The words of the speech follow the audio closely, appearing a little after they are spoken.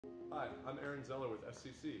Hi, I'm Aaron Zeller with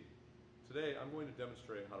SCC. Today I'm going to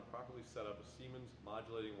demonstrate how to properly set up a Siemens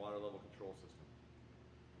modulating water level control system.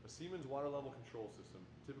 A Siemens water level control system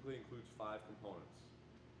typically includes 5 components: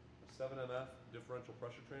 a 7MF differential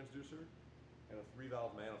pressure transducer and a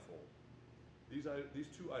 3-valve manifold. These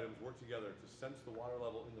 2 items work together to sense the water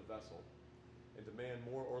level in the vessel and demand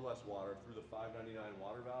more or less water through the 599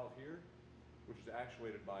 water valve here, which is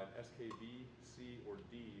actuated by an SKB, C, or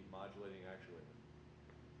D modulating actuator.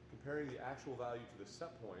 Comparing the actual value to the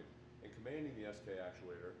set point and commanding the SK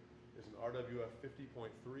actuator is an RWF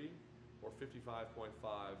 50.3 or 55.5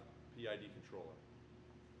 PID controller.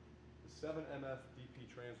 The 7MF DP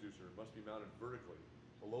transducer must be mounted vertically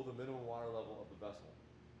below the minimum water level of the vessel.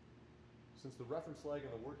 Since the reference leg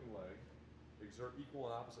and the working leg exert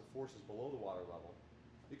equal and opposite forces below the water level,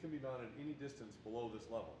 it can be mounted any distance below this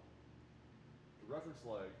level. The reference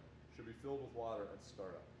leg should be filled with water at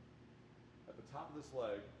startup. At the top of this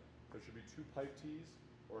leg, there should be 2 pipe tees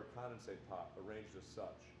or a condensate pot arranged as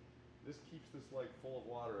such. This keeps this leg full of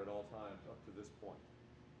water at all times up to this point.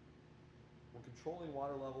 When controlling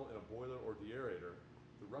water level in a boiler or deaerator,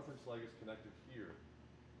 the reference leg is connected here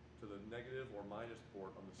to the negative or minus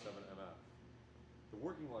port on the 7MF. The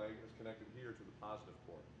working leg is connected here to the positive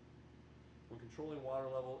port. When controlling water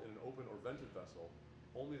level in an open or vented vessel,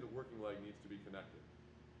 only the working leg needs to be connected.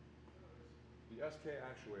 The SK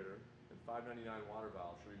actuator and 599 water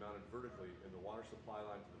valve should be mounted vertically in the water supply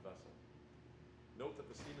line to the vessel. Note that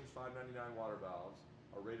the Siemens 599 water valves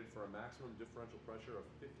are rated for a maximum differential pressure of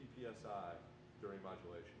 50 psi during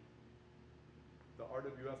modulation. The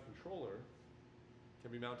RWF controller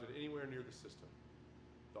can be mounted anywhere near the system.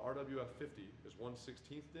 The RWF 50 is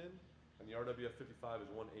 1/16 DIN and the RWF 55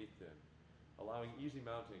 is 1/8 DIN, allowing easy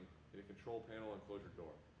mounting in a control panel enclosure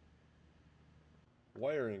door.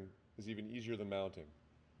 Wiring is even easier than mounting.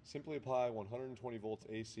 Simply apply 120 volts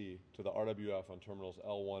AC to the RWF on terminals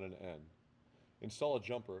L1 and N. Install a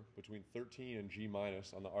jumper between 13 and G-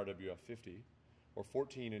 on the RWF 50 or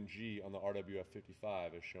 14 and G on the RWF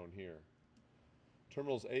 55 as shown here.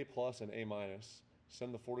 Terminals A+ and A-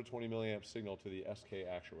 send the 4 to 20 milliamp signal to the SK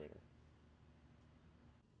actuator.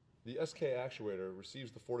 The SK actuator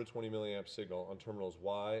receives the 4 to 20 milliamp signal on terminals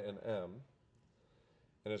Y and M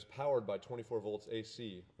and is powered by 24 volts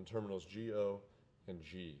AC on terminals GO and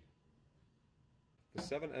G. The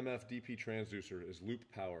 7MF DP transducer is loop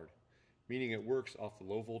powered, meaning it works off the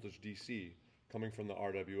low voltage DC coming from the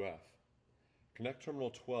RWF. Connect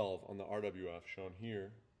terminal 12 on the RWF, shown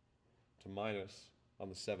here, to minus on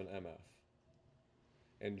the 7MF,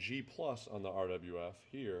 and G+ on the RWF,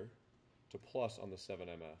 here, to plus on the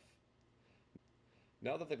 7MF.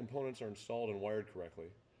 Now that the components are installed and wired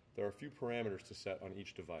correctly, there are a few parameters to set on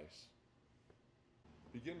each device.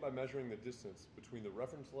 Begin by measuring the distance between the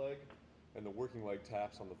reference leg and the working leg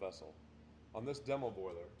taps on the vessel. On this demo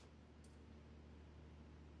boiler,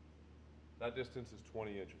 that distance is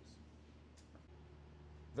 20 inches.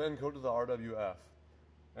 Then go to the RWF,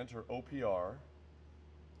 enter OPR,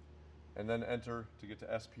 and then enter to get to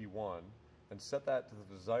SP1, and set that to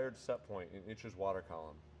the desired set point in inches water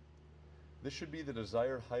column. This should be the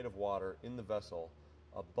desired height of water in the vessel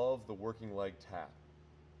above the working leg tap.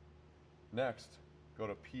 Next, go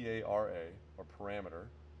to PARA, or parameter,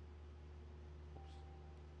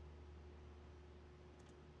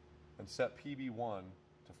 and set PB1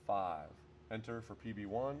 to 5. Enter for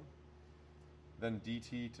PB1, then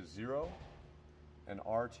DT to 0, and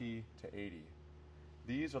RT to 80.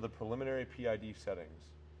 These are the preliminary PID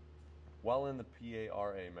settings. While in the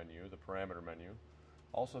PARA menu, the parameter menu,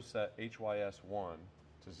 also set HYS1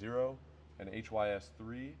 to 0 and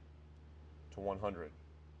HYS3 to 100.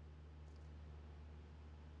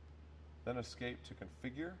 Then escape to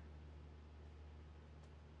configure,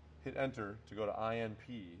 hit enter to go to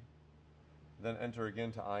INP, then enter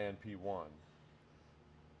again to INP1.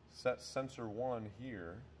 Set sensor 1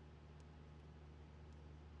 here,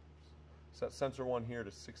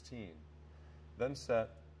 to 16. Then set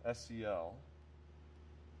SCL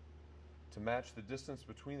to match the distance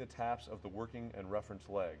between the taps of the working and reference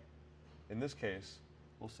leg. In this case,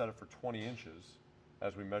 we'll set it for 20 inches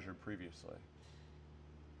as we measured previously.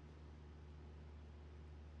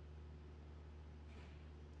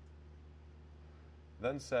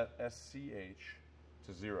 Then set SCH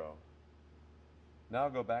to 0. Now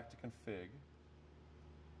go back to config,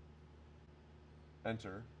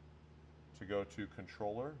 enter to go to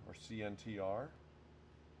controller or CNTR,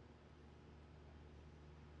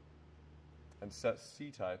 and set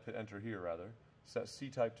C-type, hit enter here rather, set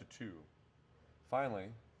C-type to 2. Finally,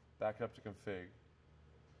 back up to config,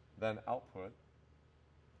 then output,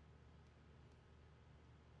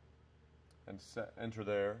 and enter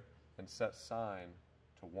there and set sign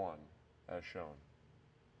to 1 as shown.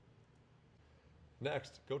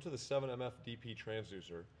 Next, go to the 7MF DP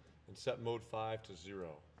transducer and set mode 5 to 0.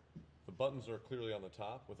 The buttons are clearly on the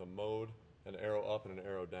top with a mode, an arrow up, and an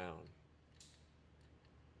arrow down.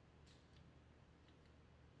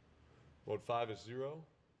 Mode 5 is 0.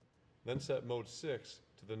 Then set mode 6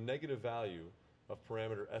 to the negative value of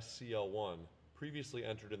parameter SCL1 previously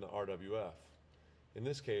entered in the RWF. In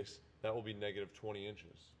this case, that will be negative 20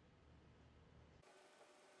 inches.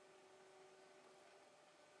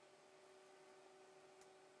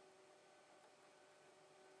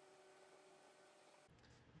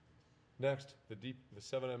 Next, the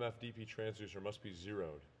 7MF DP transducer must be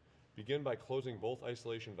zeroed. Begin by closing both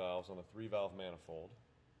isolation valves on the 3-valve manifold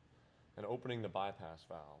and opening the bypass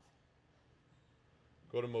valve.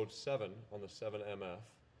 Go to mode 7 on the 7MF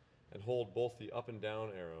and hold both the up and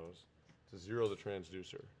down arrows to zero the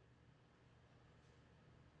transducer.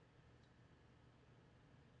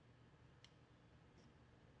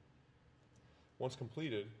 Once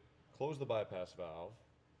completed, close the bypass valve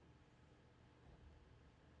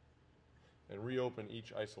and reopen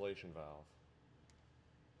each isolation valve.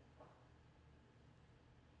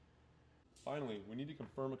 Finally, we need to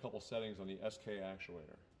confirm a couple settings on the SK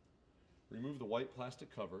actuator. Remove the white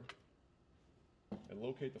plastic cover and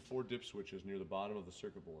locate the 4 dip switches near the bottom of the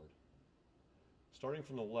circuit board. Starting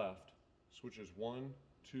from the left, switches 1,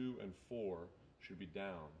 2, and 4 should be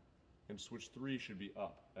down, and switch 3 should be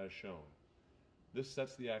up, as shown. This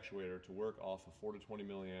sets the actuator to work off a 4 to 20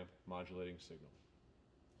 milliamp modulating signal.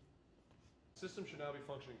 The system should now be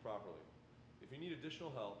functioning properly. If you need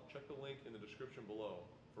additional help, check the link in the description below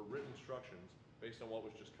for written instructions based on what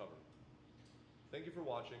was just covered. Thank you for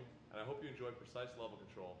watching, and I hope you enjoyed Precise Level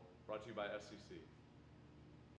Control, brought to you by SCC.